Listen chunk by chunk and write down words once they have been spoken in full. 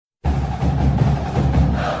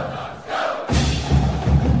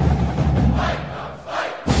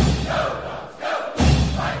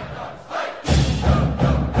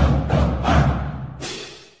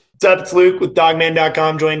up? It's Luke with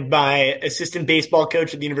dogman.com, joined by assistant baseball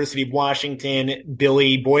coach at the University of Washington,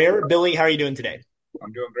 Billy Boyer. Billy, how are you doing today?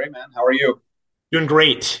 I'm doing great, man. How are you? Doing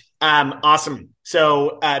great. Awesome.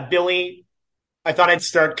 So, Billy, I thought I'd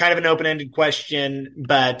start kind of an open-ended question,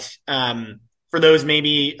 but for those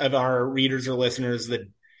maybe of our readers or listeners that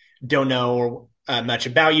don't know much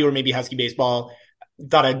about you or maybe Husky baseball,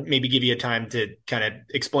 thought I'd maybe give you a time to kind of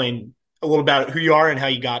explain a little about who you are and how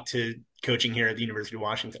you got to coaching here at the University of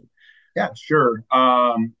Washington. Yeah, sure.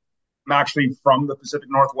 I'm actually from the Pacific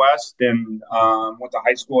Northwest and went to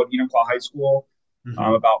high school at Enumclaw High School,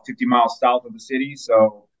 Mm-hmm. about 50 miles south of the city.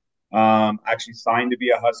 So actually signed to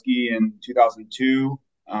be a Husky in 2002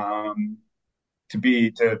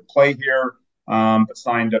 to play here, but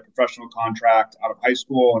signed a professional contract out of high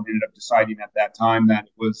school and ended up deciding at that time that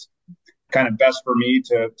it was kind of best for me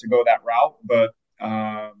to go that route. But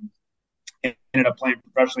ended up playing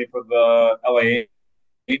professionally for the LA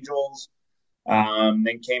Angels.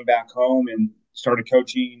 Then came back home and started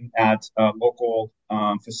coaching at a local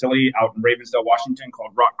facility out in Ravensdale, Washington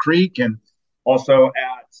called Rock Creek, and also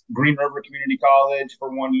at Green River Community College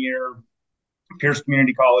for 1 year, Pierce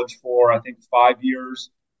Community College for I think 5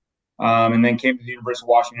 years, and then came to the University of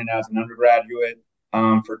Washington as an undergraduate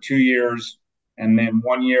for 2 years, and then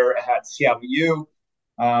 1 year at CLU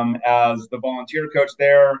as the volunteer coach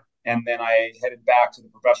there. And then I headed back to the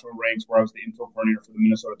professional ranks where I was the infield coordinator for the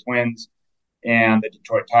Minnesota Twins and the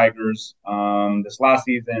Detroit Tigers this last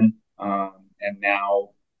season, and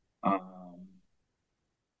now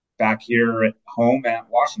back here at home at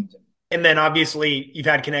Washington. And then obviously you've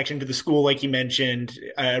had connection to the school, like you mentioned,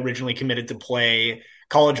 originally committed to play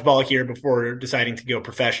college ball here before deciding to go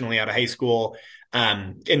professionally out of high school.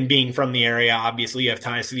 And being from the area, obviously you have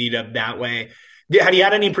ties to the UW that way. Had you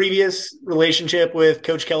had any previous relationship with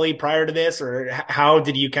Coach Kelly prior to this, or how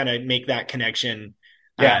did you kind of make that connection?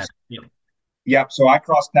 Yes. You know, Yep. So I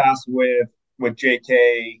crossed paths with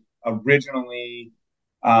JK originally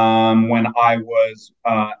when I was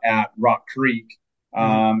at Rock Creek,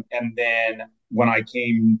 mhm. and then when I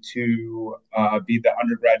came to be the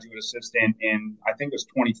undergraduate assistant in I think it was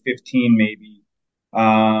 2015 maybe.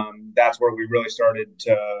 That's where we really started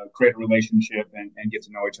to create a relationship and get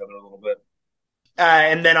to know each other a little bit.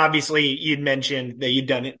 And then obviously you'd mentioned that you'd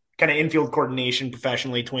done it kind of infield coordination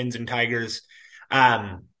professionally, Twins and Tigers.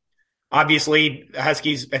 Um, Obviously,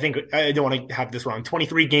 Huskies, I think I don't want to have this wrong.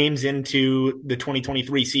 23 games into the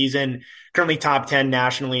 2023 season, currently top 10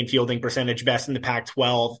 nationally in fielding percentage, best in the Pac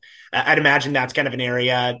 12. I'd imagine that's kind of an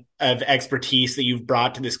area of expertise that you've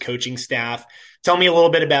brought to this coaching staff. Tell me a little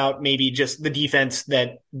bit about maybe just the defense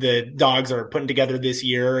that the Dogs are putting together this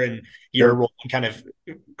year and your Sure. role in kind of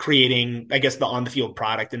creating, I guess, the on the field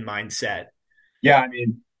product and mindset. Yeah, I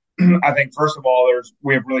mean, I think first of all,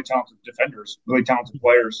 we have really talented defenders, really talented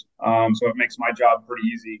players. So it makes my job pretty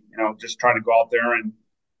easy. Just trying to go out there and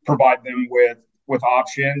provide them with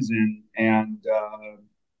options and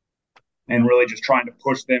really just trying to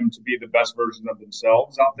push them to be the best version of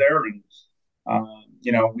themselves out there. And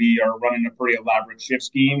we are running a pretty elaborate shift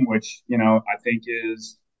scheme, which I think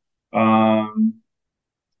is um,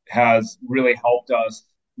 has really helped us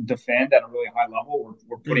defend at a really high level.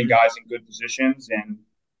 We're putting Mhm. guys in good positions and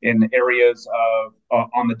in areas of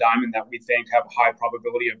on the diamond that we think have a high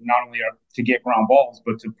probability of not only to get ground balls,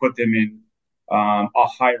 but to put them in a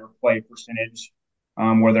higher play percentage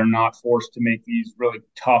where they're not forced to make these really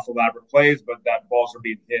tough, elaborate plays, but that balls are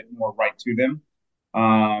being hit more right to them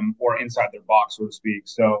or inside their box, so to speak.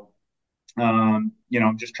 So,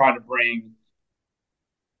 just trying to bring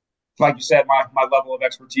like you said, my level of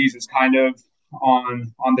expertise is kind of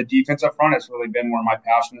on the defensive front. It's really been where my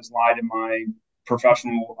passion has lied in my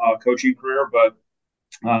professional coaching career. But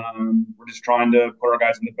we're just trying to put our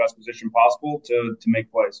guys in the best position possible to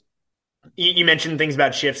make plays. You mentioned things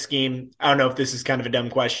about shift scheme. I don't know if this is kind of a dumb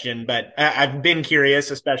question, but I've been curious,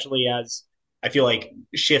 especially as I feel like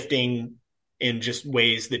shifting in just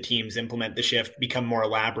ways that teams implement the shift become more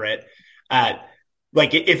elaborate. Uh,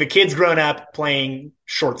 like if a kid's grown up playing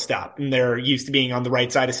shortstop and they're used to being on the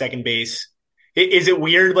right side of second base, is it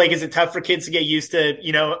weird? Like, is it tough for kids to get used to,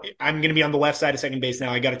 I'm going to be on the left side of second base now.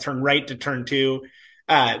 I got to turn right to turn two.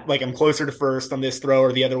 Like I'm closer to first on this throw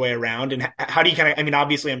or the other way around. And how do you kind of, I mean,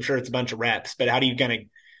 obviously I'm sure it's a bunch of reps, but how do you kind of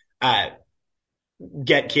uh,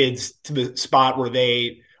 get kids to the spot where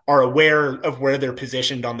they are aware of where they're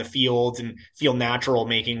positioned on the field and feel natural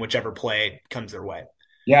making whichever play comes their way?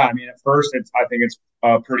 Yeah, I mean, at first, I think it's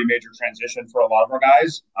a pretty major transition for a lot of our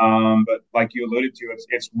guys. But like you alluded to,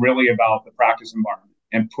 it's really about the practice environment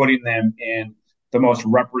and putting them in the most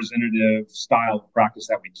representative style of practice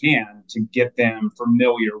that we can to get them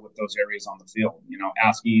familiar with those areas on the field.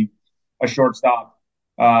 Asking a shortstop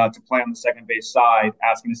to play on the second base side,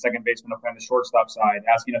 asking a second baseman to play on the shortstop side,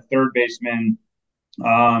 asking a third baseman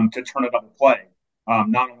to turn a double play,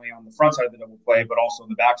 not only on the front side of the double play, but also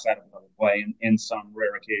the back side of the double play in some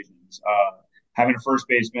rare occasions. Having a first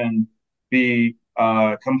baseman be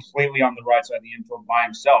completely on the right side of the infield by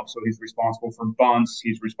himself. So he's responsible for bunts.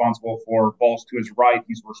 He's responsible for balls to his right.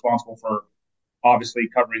 He's responsible for obviously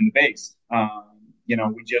covering the base.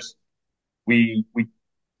 We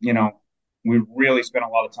you know we really spent a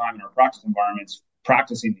lot of time in our practice environments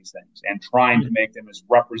practicing these things and trying to make them as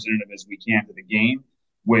representative as we can to the game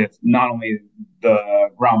with not only the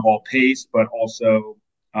ground ball pace but also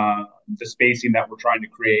the spacing that we're trying to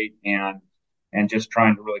create and just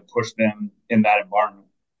trying to really push them in that environment.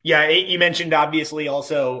 Yeah, you mentioned obviously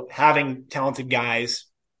also having talented guys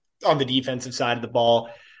on the defensive side of the ball.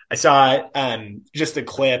 I saw just a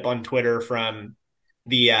clip on Twitter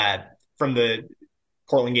the from the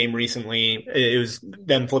Portland game recently. It was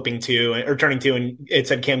them flipping two or turning two, and it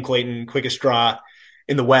said Cam Clayton, quickest draw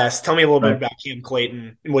in the West. Tell me a little bit Right. about Cam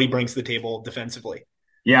Clayton and what he brings to the table defensively.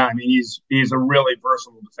 Yeah, I mean he's a really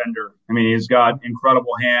versatile defender. I mean he's got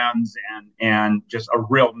incredible hands and just a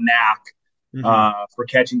real knack Mm-hmm. for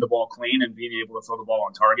catching the ball clean and being able to throw the ball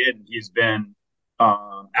on target. And he's been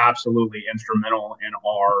absolutely instrumental in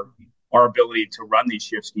our ability to run these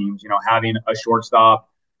shift schemes. You know, having a shortstop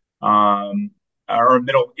um, or a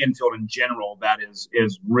middle infield in general that is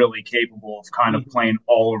really capable of kind of playing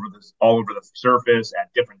all over the surface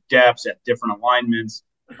at different depths, at different alignments,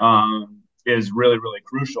 is really really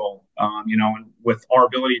crucial. And with our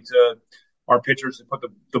ability to our pitchers to put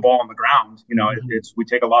the ball on the ground, it's we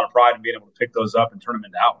take a lot of pride in being able to pick those up and turn them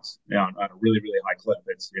into outs, at a really really high clip.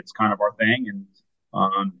 It's kind of our thing, and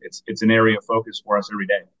it's an area of focus for us every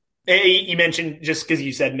day. You mentioned just because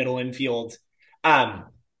you said middle infield. Um,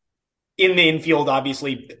 in the infield,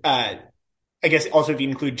 obviously, I guess also if you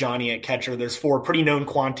include Johnny at catcher, there's four pretty known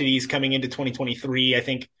quantities coming into 2023. I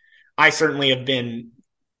think I certainly have been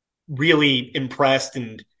really impressed,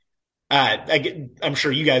 and I'm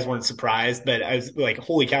sure you guys weren't surprised, but I was like,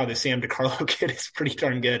 holy cow, this Sam DiCarlo kid is pretty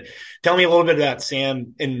darn good. Tell me a little bit about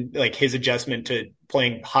Sam and like his adjustment to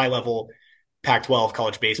playing high level Pac-12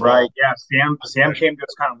 college Right. baseball. Yeah. Sam came to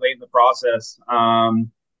us kind of late in the process.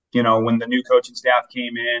 When the new coaching staff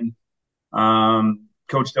came in,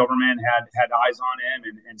 Coach Silverman had eyes on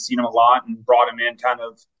him and seen him a lot and brought him in kind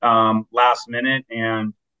of last minute.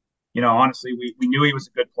 And honestly, we knew he was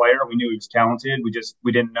a good player. We knew he was talented.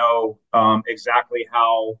 We didn't know exactly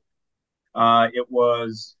how it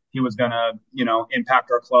was he was gonna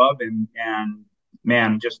impact our club and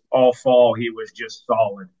man, just all fall he was just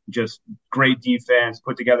solid, just great defense,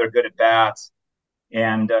 put together good at bats,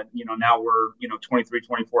 and now we're 23,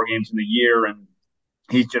 24 games in the year, and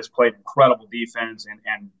he's just played incredible defense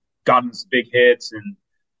and gotten us big hits and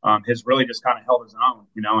has really just kind of held his own,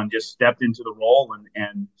 and just stepped into the role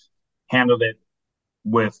and handled it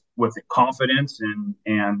with confidence and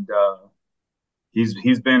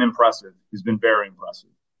he's been impressive. He's been very impressive.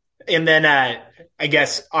 And then I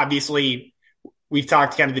guess obviously we've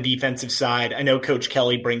talked kind of the defensive side. I know Coach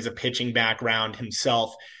Kelly brings a pitching background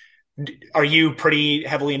himself. Are you pretty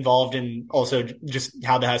heavily involved in also just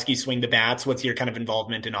how the Huskies swing the bats? What's your kind of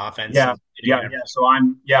involvement in offense? Yeah, yeah. So I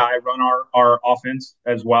run our offense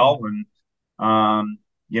as well, and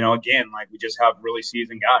again, like we just have really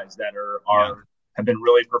seasoned guys that Yeah. are have been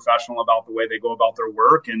really professional about the way they go about their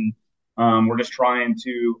work, and we're just trying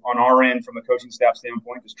to, on our end, from the coaching staff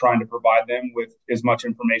standpoint, just trying to provide them with as much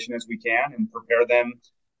information as we can and prepare them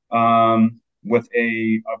with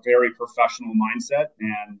a very professional mindset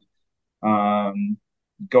and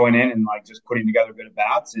going in and like just putting together good at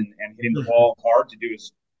bats and hitting the ball hard to do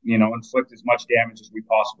is inflict as much damage as we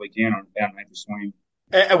possibly can on the swing.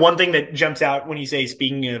 One thing that jumps out when you say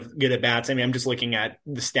speaking of good at bats, I mean, I'm just looking at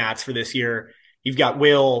the stats for this year. You've got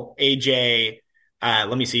Will, AJ,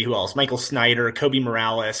 let me see who else, Michael Snyder, Kobe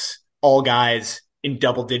Morales, all guys in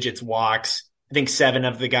double digits walks. I think seven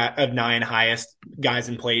of of nine highest guys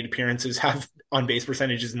in plate appearances have on base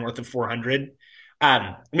percentages north of 400.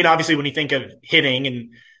 I mean, obviously, when you think of hitting,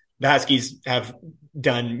 and the Huskies have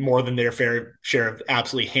done more than their fair share of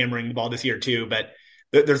absolutely hammering the ball this year too, but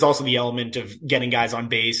there's also the element of getting guys on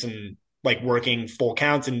base and like working full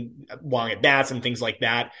counts and long at bats and things like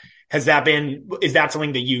that. Is that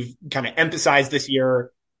something that you've kind of emphasized this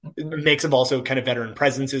year? Mix of also kind of veteran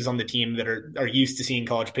presences on the team that are used to seeing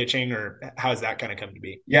college pitching, or how has that kind of come to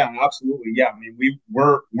be? Yeah, absolutely. Yeah, I mean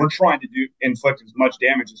we're trying to inflict as much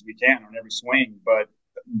damage as we can on every swing, but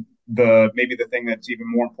maybe the thing that's even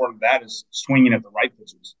more important than that is swinging at the right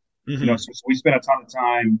pitches. Mm-hmm. So we spent a ton of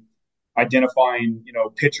time identifying,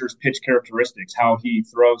 pitchers' pitch characteristics, how he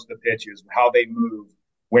throws the pitches, how they move,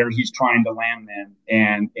 where he's trying to land them,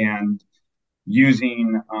 and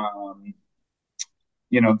using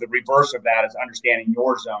the reverse of that is understanding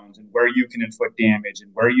your zones and where you can inflict damage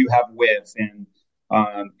and where you have width, and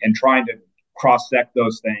trying to cross sec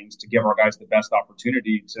those things to give our guys the best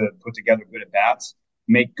opportunity to put together good at bats,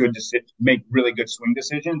 make really good swing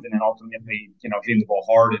decisions, and then ultimately hitting the ball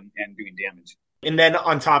hard and doing damage. And then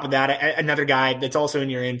on top of that, another guy that's also in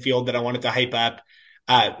your infield that I wanted to hype up,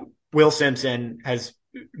 uh, Will Simpson has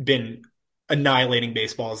been annihilating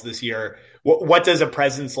baseballs this year. What does a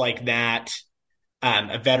presence like that,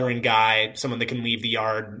 a veteran guy, someone that can leave the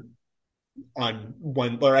yard on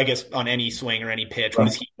one, or I guess on any swing or any pitch, what Right.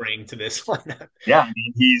 does he bring to this lineup? Yeah, I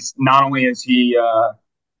mean, he's not only is he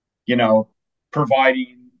you know,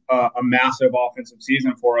 providing a massive offensive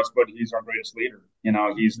season for us, but he's our greatest leader.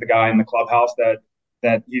 He's the guy in the clubhouse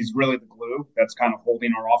that he's really the glue that's kind of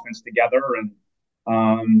holding our offense together.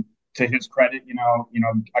 And to his credit,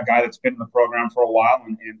 a guy that's been in the program for a while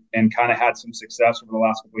and kind of had some success over the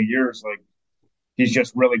last couple of years, like he's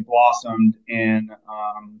just really blossomed in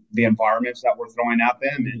the environments that we're throwing at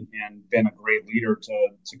them, and been a great leader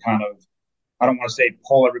to kind of, I don't want to say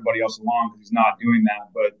pull everybody else along because he's not doing that,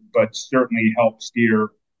 but certainly help steer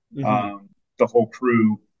Mm-hmm. um, the whole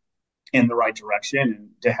crew in the right direction. And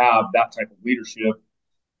to have that type of leadership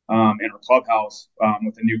in our clubhouse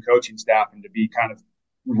with the new coaching staff, and to be kind of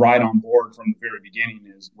right on board from the very beginning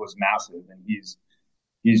was massive. And he's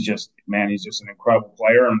just, man, he's just an incredible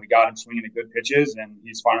player, and we got him swinging at good pitches, and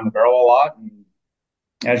he's firing the barrel a lot. And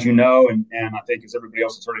as you know, and I think as everybody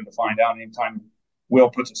else is starting to find out, anytime Will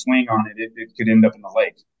puts a swing on it, it could end up in the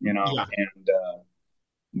lake, Yeah, and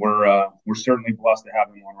we're certainly blessed to have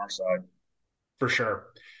him on our side. for sure.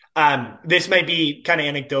 This might be kind of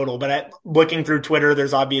anecdotal, but looking through Twitter,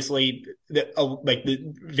 there's obviously like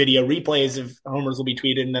the video replays of homers will be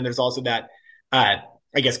tweeted, and then there's also that, I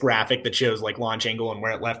guess, graphic that shows like launch angle and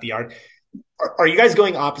where it left the yard. Are you guys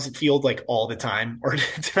going opposite field like all the time, or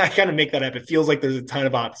did I kind of make that up? It feels like there's a ton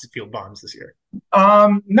of opposite field bombs this year.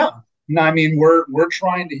 No, no. I mean, we're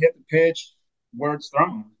trying to hit the pitch where it's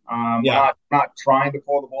thrown. We're Yeah. not trying to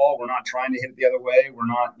pull the ball. We're not trying to hit it the other way. We're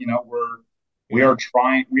not. We Yeah. are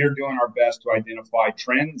trying. We are doing our best to identify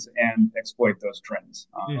trends and exploit those trends.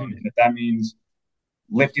 Mm-hmm. And if that means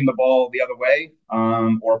lifting the ball the other way,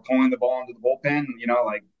 or pulling the ball into the bullpen,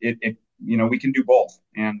 like we can do both.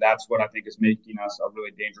 And that's what I think is making us a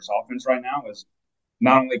really dangerous offense right now. Is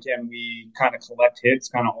not only can we kind of collect hits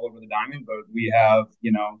kind of all over the diamond, but we have,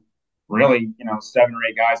 really, 7 or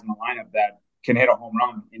 8 guys in the lineup that can hit a home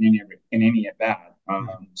run in any at bat.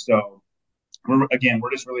 So we're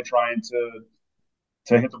just really trying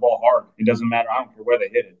to hit the ball hard. It doesn't matter. I don't care where they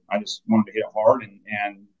hit it. I just want them to hit it hard.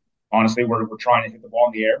 And honestly, we're trying to hit the ball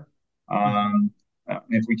in the air. Mm-hmm.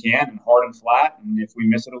 If we can, and hard and flat. And if we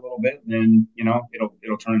miss it a little bit, then,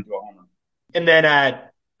 it'll turn into a homer. And then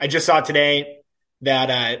I just saw today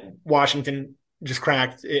that Washington just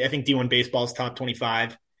cracked, I think, D1 Baseball's top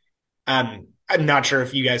 25. I'm not sure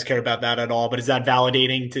if you guys care about that at all, but is that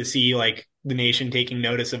validating to see like the nation taking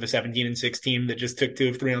notice of a 17-6 team that just took 2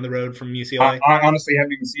 of 3 on the road from I, UCLA? I honestly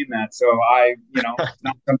haven't even seen that. So it's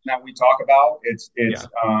not something that we talk about.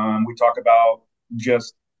 Yeah. We talk about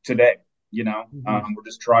just today. Mm-hmm. We're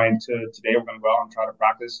just trying to today. We're going to go out and try to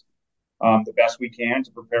practice the best we can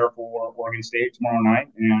to prepare for Oregon State tomorrow night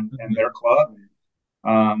and Mm-hmm. their club.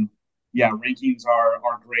 Um, yeah, rankings are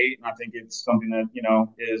great, and I think it's something that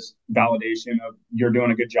is validation of you're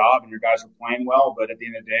doing a good job and your guys are playing well. But at the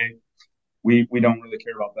end of the day, we don't really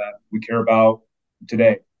care about that. We care about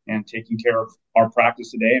today and taking care of our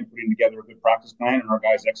practice today and putting together a good practice plan and our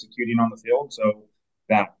guys executing on the field, so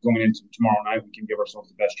that going into tomorrow night we can give ourselves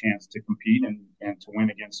the best chance to compete and to win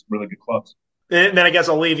against really good clubs. And then I guess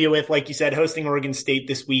I'll leave you with, like you said, hosting Oregon State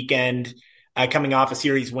this weekend, coming off a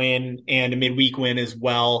series win and a midweek win as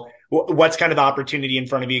well. What's kind of the opportunity in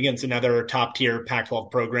front of you against another top tier Pac-12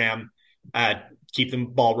 program? Keep the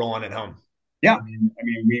ball rolling at home. Yeah, I mean,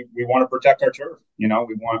 we want to protect our turf. We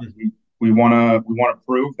want Mm-hmm. we want to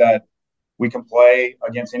prove that we can play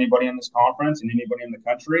against anybody in this conference and anybody in the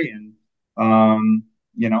country. And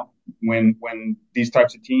when these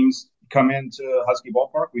types of teams come into Husky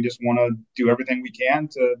Ballpark, we just want to do everything we can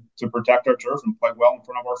to protect our turf and play well in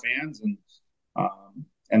front of our fans.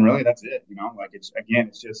 And really that's it. Like it's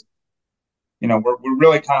just we're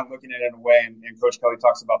really kind of looking at it in a way, and Coach Kelly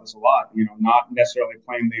talks about this a lot, not necessarily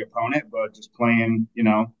playing the opponent, but just playing,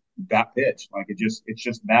 that pitch. Like it's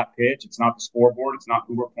just that pitch. It's not the scoreboard. It's not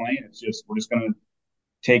who we're playing. We're just going to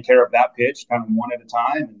take care of that pitch kind of one at a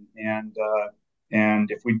time.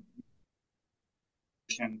 And if we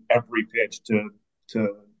every pitch to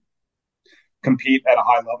compete at a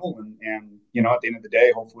high level. And at the end of the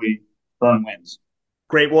day, hopefully Burn wins.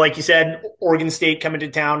 Great. Well, like you said, Oregon State coming to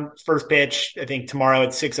town. First pitch, I think tomorrow at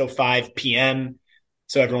 6:05 p.m.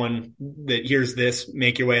 So everyone that hears this,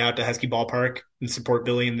 make your way out to Husky Ballpark and support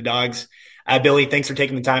Billy and the Dawgs. Billy, thanks for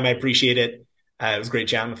taking the time. I appreciate it. It was great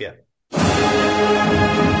chatting with you.